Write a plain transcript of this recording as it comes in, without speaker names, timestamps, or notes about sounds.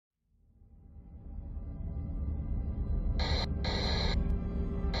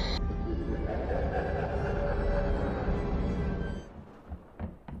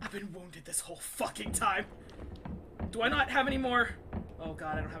loaded this whole fucking time. Do I not have any more? Oh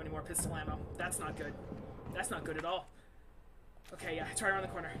god, I don't have any more pistol ammo. That's not good. That's not good at all. Okay, yeah, it's right around the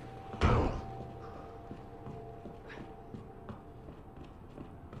corner.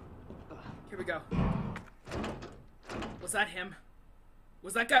 Here we go. Was that him?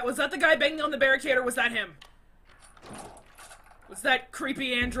 Was that the guy banging on the barricade, or was that him? Was that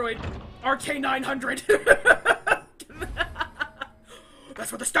creepy android RK900?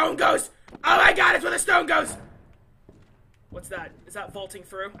 That's where the stone goes! Oh my god, it's where the stone goes! What's that? Is that vaulting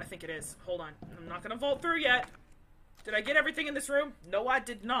through? I think it is. Hold on. I'm not gonna vault through yet. Did I get everything in this room? No, I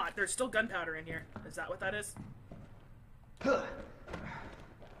did not. There's still gunpowder in here. Is that what that is?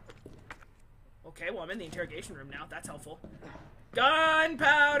 Okay, well, I'm in the interrogation room now. That's helpful.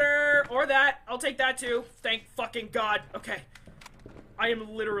 Gunpowder! Or that. I'll take that too. Thank fucking god. Okay. I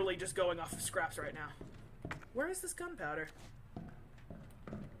am literally just going off of scraps right now. Where is this gunpowder?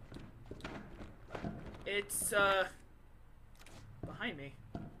 It's, behind me.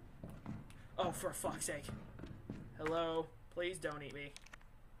 Oh, for fuck's sake. Hello? Please don't eat me.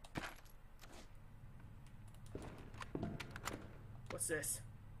 What's this?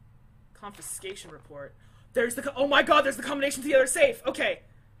 Confiscation report. There's the oh my god, there's the combination to the other safe. Okay.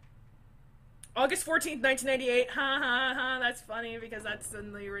 August 14th, 1998. Ha ha ha, that's funny because that's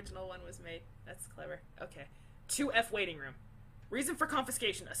when the original one was made. That's clever. Okay. 2F waiting room. Reason for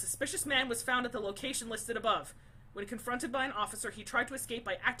confiscation. A suspicious man was found at the location listed above. When confronted by an officer, he tried to escape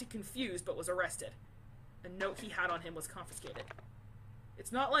by acting confused but was arrested. A note he had on him was confiscated.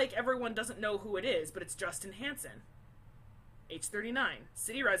 It's not like everyone doesn't know who it is, but it's Justin Hansen. Age 39,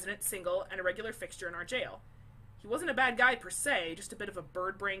 city resident, single, and a regular fixture in our jail. He wasn't a bad guy per se, just a bit of a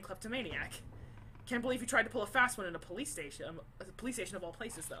bird-brain kleptomaniac. Can't believe he tried to pull a fast one in a police station of all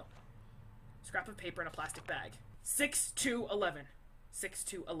places, though. Scrap of paper in a plastic bag. 6-2-11.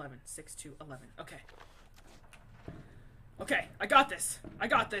 6-2-11. 6-2-11. Okay. Okay, I got this. I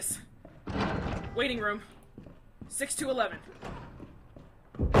got this. Waiting room. 6-2-11.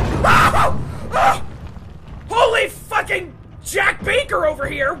 Oh! Oh! Holy fucking Jack Baker over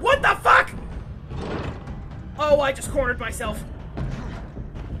here! What the fuck? Oh, I just cornered myself.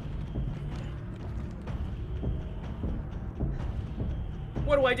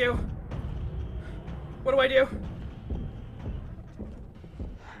 What do I do? What do I do?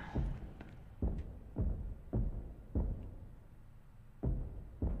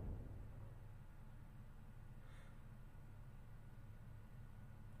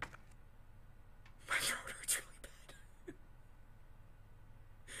 My throat hurts really bad.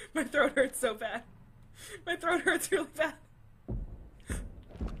 My throat hurts so bad. My throat hurts really bad.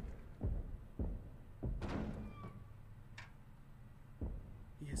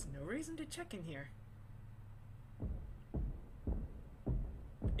 He has no reason to check in here.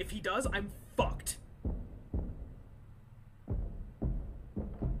 If he does, I'm fucked.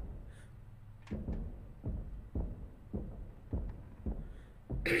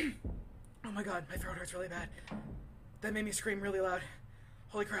 Oh my god, my throat hurts really bad. That made me scream really loud.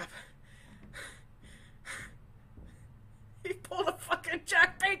 Holy crap. He pulled a fucking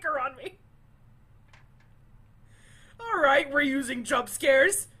Jack Baker on me. Alright, we're using jump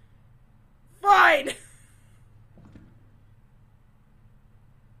scares. Fine!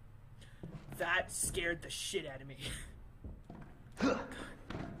 That scared the shit out of me. Oh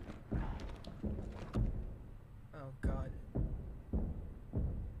god.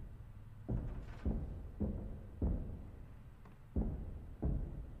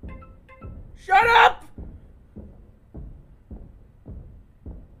 Shut up!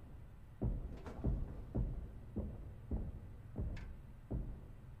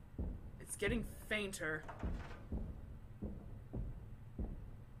 It's getting fainter.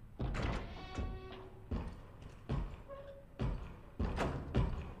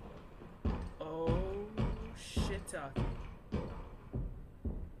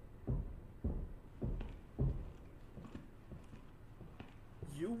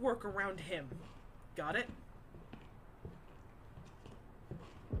 You work around him. Got it?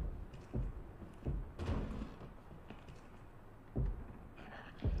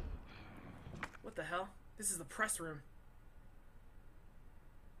 What the hell? This is the press room.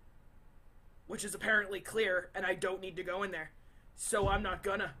 Which is apparently clear, and I don't need to go in there. So I'm not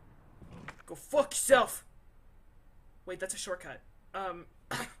gonna. Go fuck yourself! Wait, that's a shortcut. I'm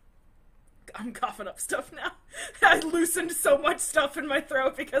coughing up stuff now. I loosened so much stuff in my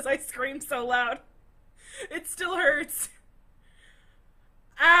throat because I screamed so loud. It still hurts.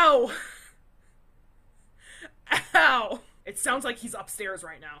 Ow! Ow! It sounds like he's upstairs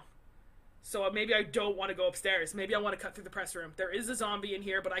right now. So maybe I don't want to go upstairs. Maybe I want to cut through the press room. There is a zombie in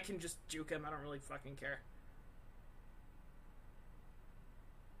here, but I can just juke him. I don't really fucking care.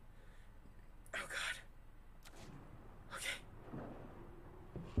 Oh god. Okay.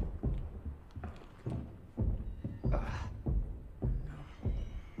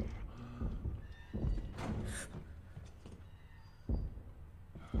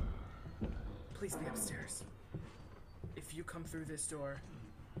 Please be upstairs. If you come through this door...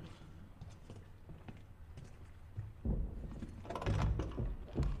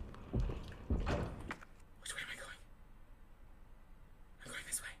 Which way am I going? I'm going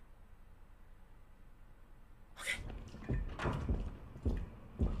this way. Okay.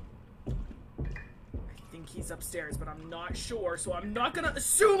 I think he's upstairs, but I'm not sure, so I'm not gonna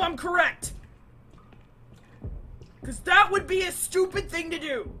assume I'm correct! Because that would be a stupid thing to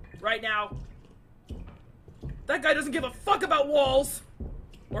do right now. That guy doesn't give a fuck about walls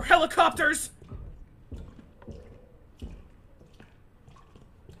or helicopters.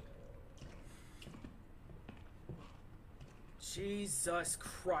 Jesus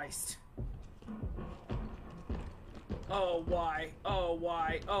Christ. Oh, why? Oh,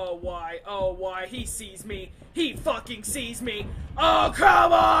 why? Oh, why? Oh, why? He sees me. He fucking sees me. Oh,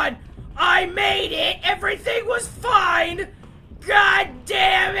 come on! I made it! Everything was fine! God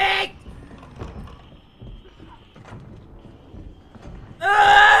damn it!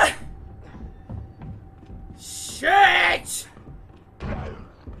 Shit!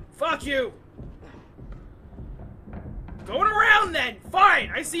 Fuck you! Going around then!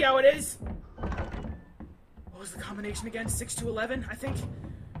 Fine! I see how it is! What was the combination again? 6 to 11, I think?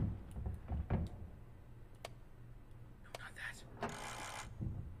 No, not that.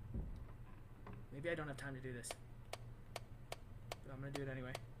 Maybe I don't have time to do this. But I'm gonna do it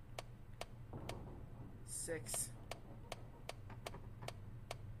anyway. 6.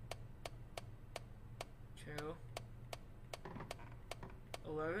 2.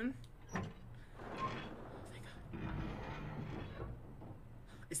 11. Oh, thank God.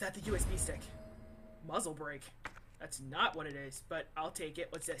 Is that the USB stick? Muzzle brake. That's not what it is, but I'll take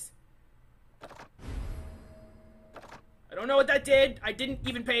it. What's this? I don't know what that did. I didn't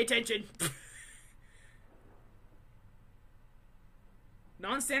even pay attention.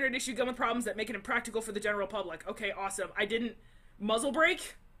 Non-standard issue gun with problems that make it impractical for the general public. Okay, awesome. I didn't... Muzzle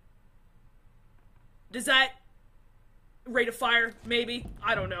brake? Does that... Rate of fire? Maybe?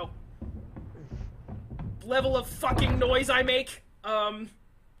 I don't know. Level of fucking noise I make?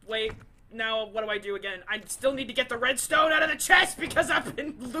 Wait. Now, what do I do again? I still need to get the redstone out of the chest because I've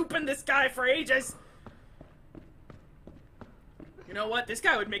been looping this guy for ages. You know what? This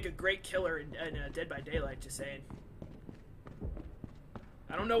guy would make a great killer in Dead by Daylight, just saying.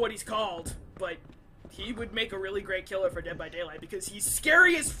 I don't know what he's called, but he would make a really great killer for Dead by Daylight because he's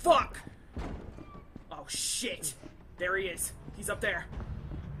scary as fuck. Oh, shit. There he is. He's up there.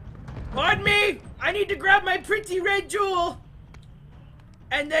 Pardon me! I need to grab my pretty red jewel!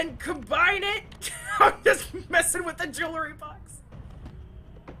 And then combine it? I'm just messing with the jewelry box.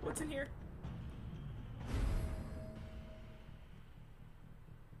 What's in here?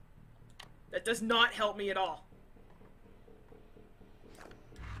 That does not help me at all.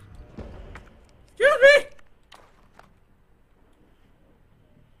 Excuse me!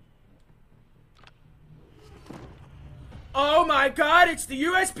 Oh my god, it's the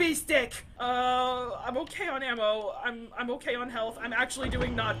USB stick! I'm okay on ammo. I'm okay on health. I'm actually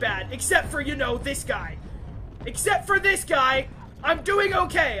doing not bad. Except for, you know, this guy. Except for this guy, I'm doing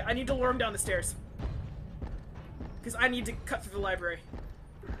okay. I need to lure him down the stairs. Because I need to cut through the library.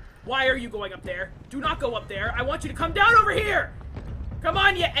 Why are you going up there? Do not go up there. I want you to come down over here! Come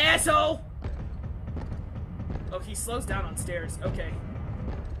on, you asshole! Oh, he slows down on stairs. Okay.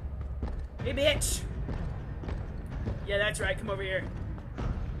 Hey, bitch! Yeah, that's right. Come over here.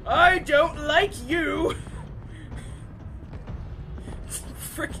 I don't like you!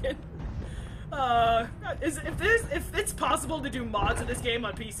 Frickin'. If it's possible to do mods of this game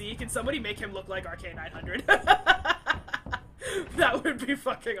on PC, can somebody make him look like RK900? That would be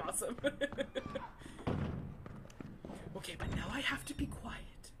fucking awesome. Okay, but now I have to be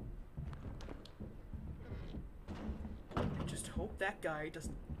quiet. And just hope that guy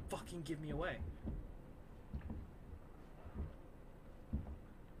doesn't fucking give me away.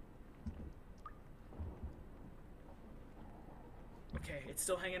 Okay, it's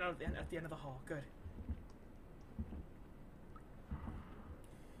still hanging out at the end of the hall. Good.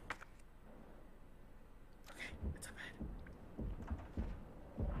 Okay, it's up ahead.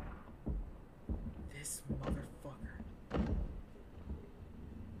 This motherfucker.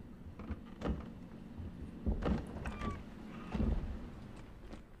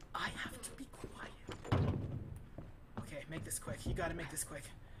 I have to be make this quick. You gotta make this quick.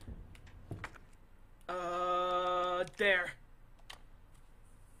 There.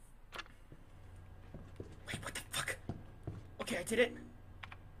 Wait, what the fuck? Okay, I did it.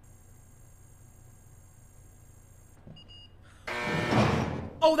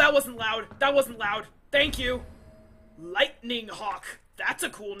 Oh, that wasn't loud. That wasn't loud. Thank you. Lightning Hawk. That's a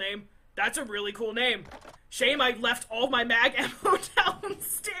cool name. That's a really cool name. Shame I left all my mag ammo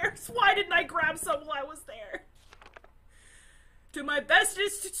downstairs. Why didn't I grab some while I was there? To my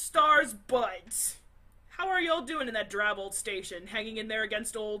bestest stars, but how are y'all doing in that drab old station? Hanging in there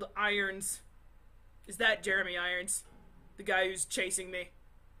against old Irons. Is that Jeremy Irons? The guy who's chasing me.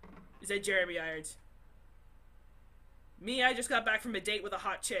 Is that Jeremy Irons? Me, I just got back from a date with a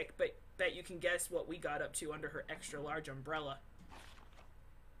hot chick, but bet you can guess what we got up to under her extra large umbrella.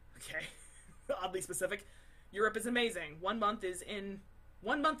 Okay. Oddly specific. Europe is amazing. 1 month is in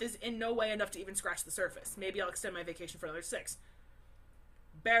no way enough to even scratch the surface. Maybe I'll extend my vacation for another 6.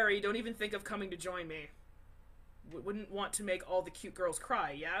 Barry, don't even think of coming to join me. Wouldn't want to make all the cute girls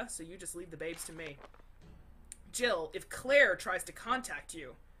cry, yeah? So you just leave the babes to me. Jill, if Claire tries to contact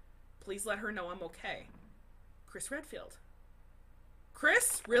you, please let her know I'm okay. Chris Redfield.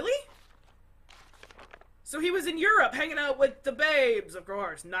 Chris? Really? So he was in Europe hanging out with the babes, of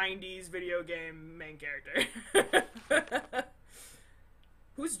course. 90s video game main character.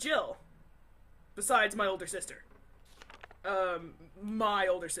 Who's Jill? Besides my older sister. My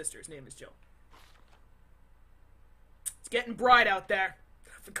older sister's name is Jill. It's getting bright out there.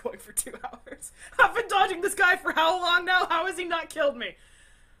 I've been going for 2 hours. I've been dodging this guy for how long now? How has he not killed me?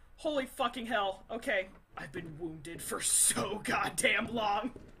 Holy fucking hell. Okay. I've been wounded for so goddamn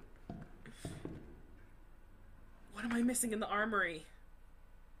long. What am I missing in the armory?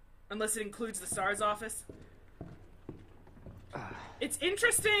 Unless it includes the STARS office. It's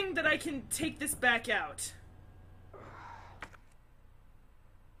interesting that I can take this back out.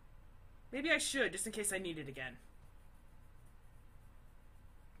 Maybe I should, just in case I need it again.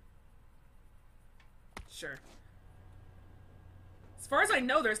 Sure. As far as I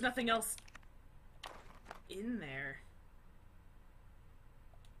know, there's nothing else in there.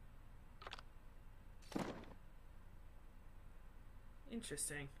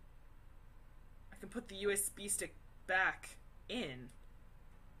 Interesting. I can put the USB stick back in.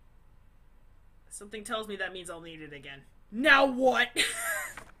 Something tells me that means I'll need it again. Now what?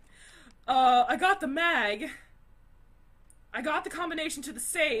 I got the mag. I got the combination to the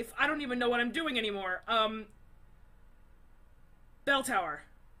safe. I don't even know what I'm doing anymore. Bell tower.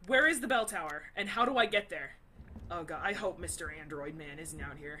 Where is the bell tower? And how do I get there? Oh god, I hope Mr. Android Man isn't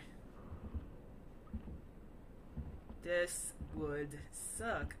out here. This would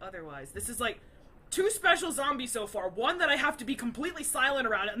suck otherwise. This is like 2 special zombies so far. One that I have to be completely silent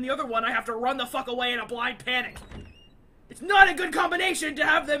around it, and the other one I have to run the fuck away in a blind panic. It's not a good combination to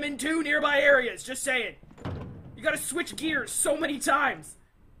have them in 2 nearby areas, just saying. You gotta switch gears so many times.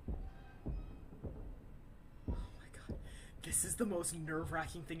 Oh my god. This is the most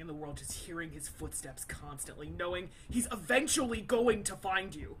nerve-wracking thing in the world, just hearing his footsteps constantly, knowing he's eventually going to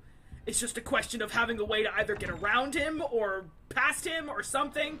find you. It's just a question of having a way to either get around him, or past him, or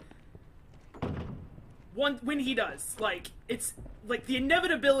something. When he does. Like, it's like the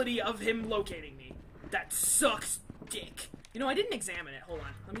inevitability of him locating me. That sucks dick. You know, I didn't examine it. Hold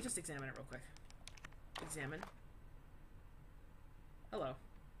on. Let me just examine it real quick. Examine. Hello.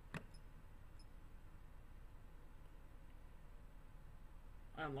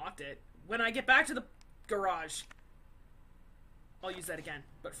 I unlocked it. When I get back to the garage, I'll use that again.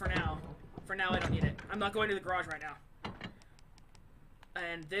 But for now I don't need it. I'm not going to the garage right now.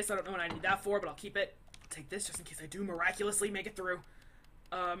 And this, I don't know what I need that for, but I'll keep it. I'll take this just in case I do miraculously make it through.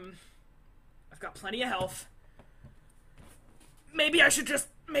 I've got plenty of health. Maybe I should just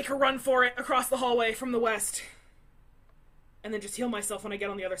make a run for it across the hallway from the west. And then just heal myself when I get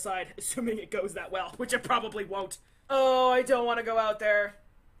on the other side, assuming it goes that well, which it probably won't. Oh, I don't want to go out there.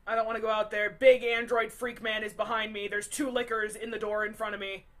 I don't want to go out there. Big android freak man is behind me. There's 2 lickers in the door in front of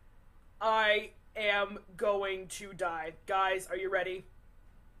me. I am going to die. Guys, are you ready?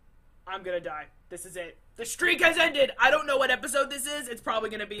 I'm gonna die. This is it. The streak has ended! I don't know what episode this is. It's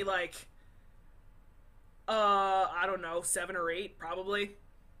probably gonna be like... I don't know, 7 or 8, probably.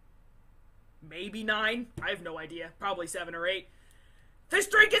 Maybe 9. I have no idea. Probably 7 or 8. The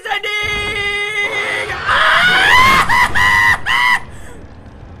streak is ending! Ah!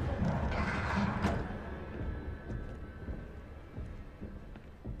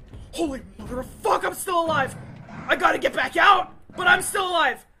 Holy mother of fuck, I'm still alive! I gotta get back out, but I'm still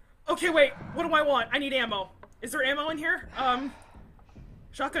alive! Okay, wait, what do I want? I need ammo. Is there ammo in here?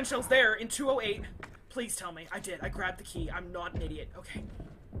 Shotgun shells there in 208. Please tell me. I did. I grabbed the key. I'm not an idiot. Okay.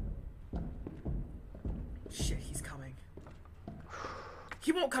 Shit, he's coming.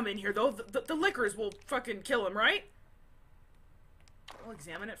 He won't come in here, though. The liquors will fucking kill him, right? I'll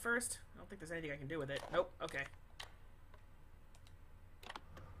examine it first. I don't think there's anything I can do with it. Nope. Okay.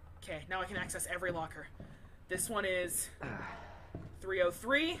 Okay, now I can access every locker. This one is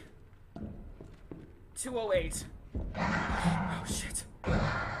 303, 208. Oh, shit.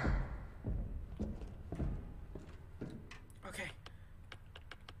 Okay.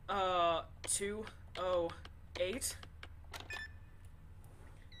 208.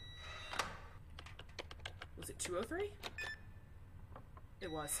 Was it 203?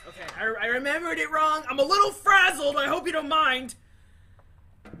 It was. Okay, I remembered it wrong. I'm a little frazzled. I hope you don't mind.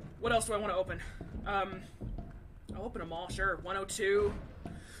 What else do I want to open? I'll open them all, sure. 102.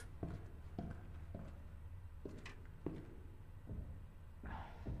 Oh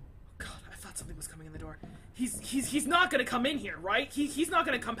God, I thought something was coming in the door. He's not gonna come in here, right? He's not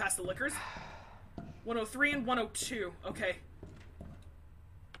gonna come past the liquors. 103 and 102. Okay.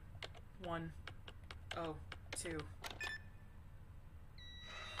 102.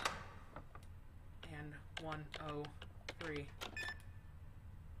 And 103.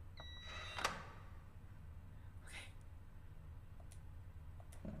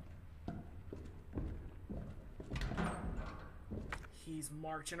 He's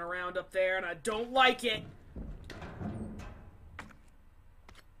marching around up there, and I don't like it.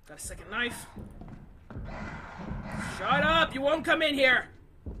 Got a second knife. Shut up! You won't come in here!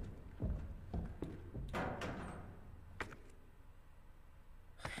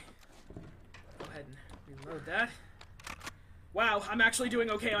 Okay. Go ahead and reload that. Wow, I'm actually doing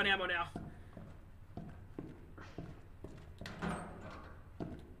okay on ammo now.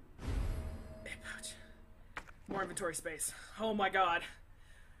 More inventory space. Oh my God.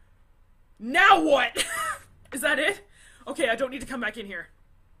 Now what? Is that it? Okay, I don't need to come back in here.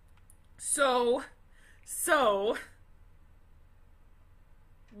 So,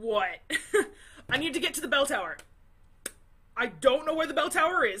 what? I need to get to the bell tower. I don't know where the bell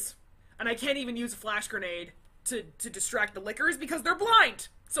tower is, and I can't even use a flash grenade to distract the liquors because they're blind.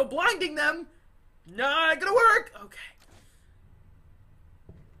 So blinding them, not gonna work. Okay.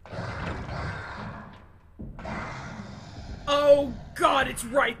 Oh God, it's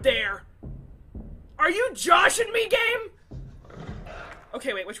right there. Are you joshing me, game?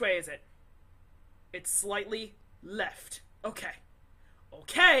 Okay, wait, which way is it? It's slightly left. Okay.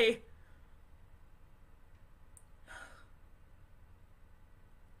 Okay.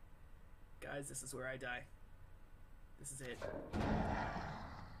 Guys, this is where I die. This is it.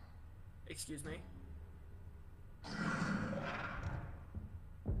 Excuse me.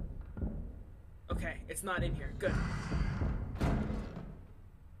 Okay, it's not in here. Good.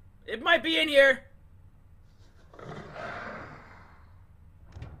 It might be in here.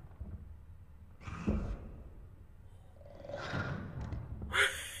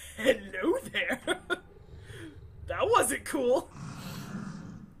 Hello there. That wasn't cool.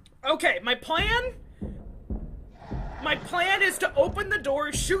 Okay, my plan is to open the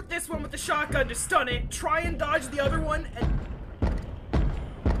door, shoot this one with the shotgun to stun it, try and dodge the other one, and...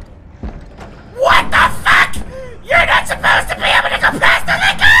 What the fuck? You're not supposed to be able to go past the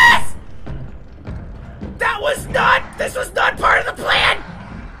liquors! This was not part of the plan!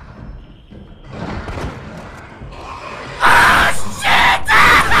 Oh shit!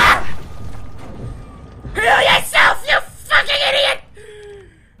 Ah! Heal yourself, you fucking idiot!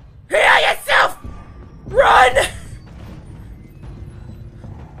 Heal yourself! Run!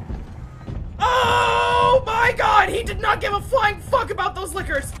 Oh my God! He did not give a flying fuck about those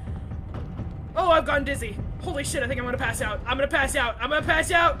liquors! Oh, I've gone dizzy. Holy shit, I think I'm gonna pass out. I'm gonna pass out. I'm gonna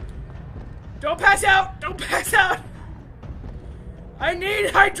pass out! Don't pass out! Don't pass out! I need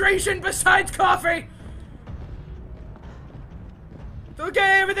hydration besides coffee!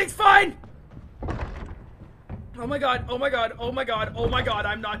 Okay, everything's fine! Oh my God, oh my God, oh my God, oh my God,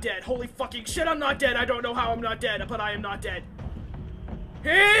 I'm not dead. Holy fucking shit, I'm not dead. I don't know how I'm not dead, but I am not dead.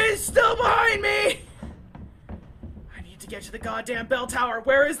 He's still behind me! I need to get to the goddamn bell tower.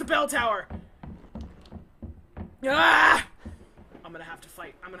 Where is the bell tower? Ah! I'm gonna have to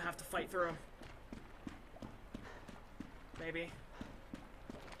fight. I'm gonna have to fight through him. Maybe.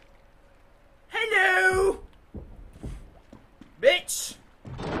 Hello! Bitch!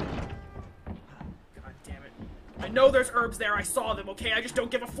 God damn it. I know there's herbs there. I saw them, okay? I just don't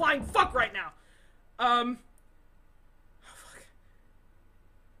give a flying fuck right now. Oh, fuck.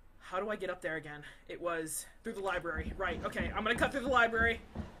 How do I get up there again? It was through the library. Right, okay. I'm gonna cut through the library.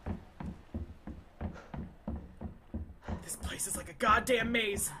 This place is like a goddamn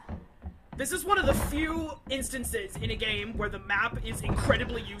maze. This is one of the few instances in a game where the map is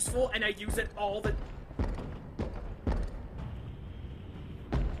incredibly useful and I use it all the...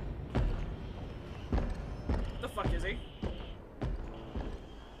 The fuck is he?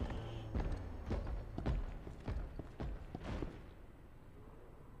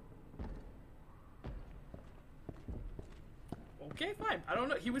 Okay, fine. I don't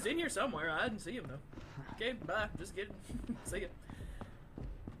know. He was in here somewhere. I didn't see him, though. Okay, bye. Just kidding. See ya.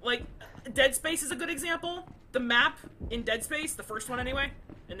 Like, Dead Space is a good example. The map in Dead Space, the first one anyway,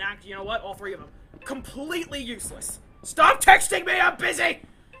 and now, you know what? All three of them. Completely useless. Stop texting me! I'm busy!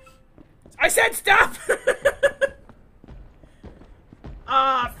 I said stop!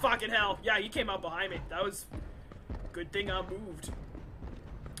 Ah, fucking hell. Yeah, he came out behind me. That was... Good thing I moved.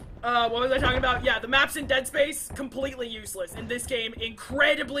 What was I talking about? Yeah, the maps in Dead Space, completely useless. In this game,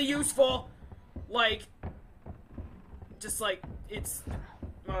 incredibly useful. Like, just like, it's...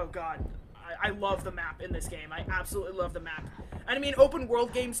 Oh god. I love the map in this game. I absolutely love the map. And I mean, open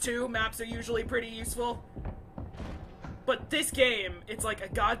world games too, maps are usually pretty useful. But this game, it's like a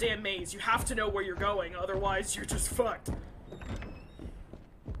goddamn maze. You have to know where you're going, otherwise you're just fucked.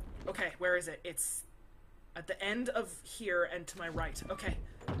 Okay, where is it? It's at the end of here and to my right. Okay.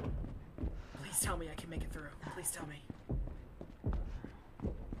 Please tell me I can make it through. Please tell me.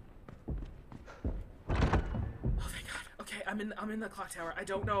 Oh thank god. Okay, I'm in the clock tower. I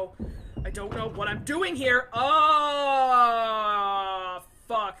don't know what I'm doing here. Oh,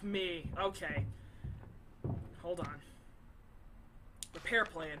 fuck me. Okay. Hold on. Repair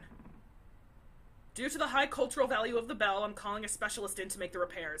plan. Due to the high cultural value of the bell, I'm calling a specialist in to make the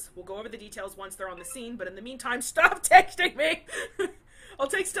repairs. We'll go over the details once they're on the scene, but in the meantime, stop texting me! I'll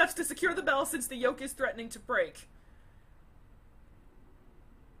take steps to secure the bell since the yoke is threatening to break.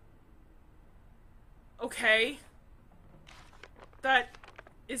 Okay. That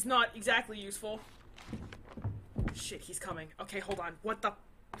is not exactly useful. Shit, he's coming. Okay, hold on. What the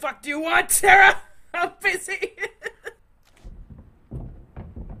fuck do you want, Sarah? I'm busy!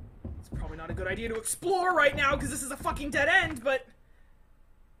 It's probably not a good idea to explore right now, because this is a fucking dead end, but...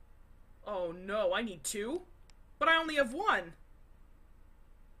 Oh no, I need two? But I only have one.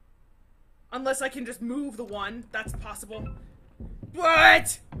 Unless I can just move the one, that's possible.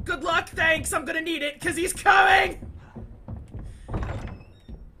 What? Good luck, thanks, I'm gonna need it, because he's coming!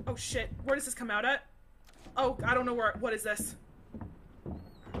 Oh shit, where does this come out at? Oh, I don't know where, what is this?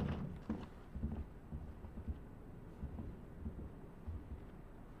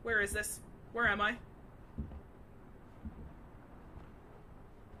 Where is this? Where am I? Okay.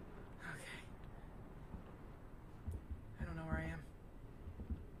 I don't know where I am.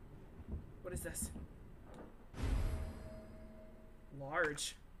 What is this?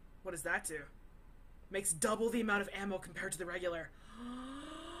 Large. What does that do? Makes double the amount of ammo compared to the regular.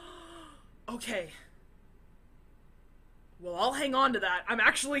 Okay. Well, I'll hang on to that. I'm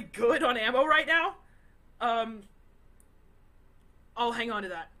actually good on ammo right now. I'll hang on to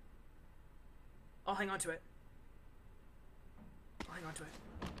that. I'll hang on to it. I'll hang on to it.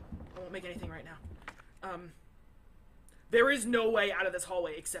 I won't make anything right now. There is no way out of this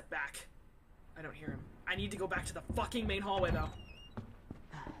hallway except back. I don't hear him. I need to go back to the fucking main hallway, though.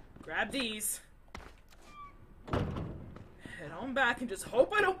 Grab these. Head on back and just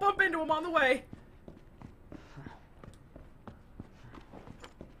hope I don't bump into him on the way.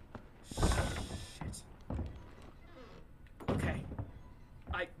 Shit. Okay.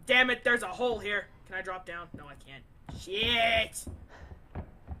 Damn it, there's a hole here. Can I drop down? No, I can't. Shit!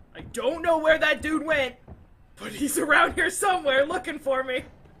 I don't know where that dude went, but he's around here somewhere looking for me.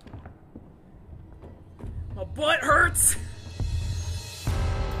 My butt hurts.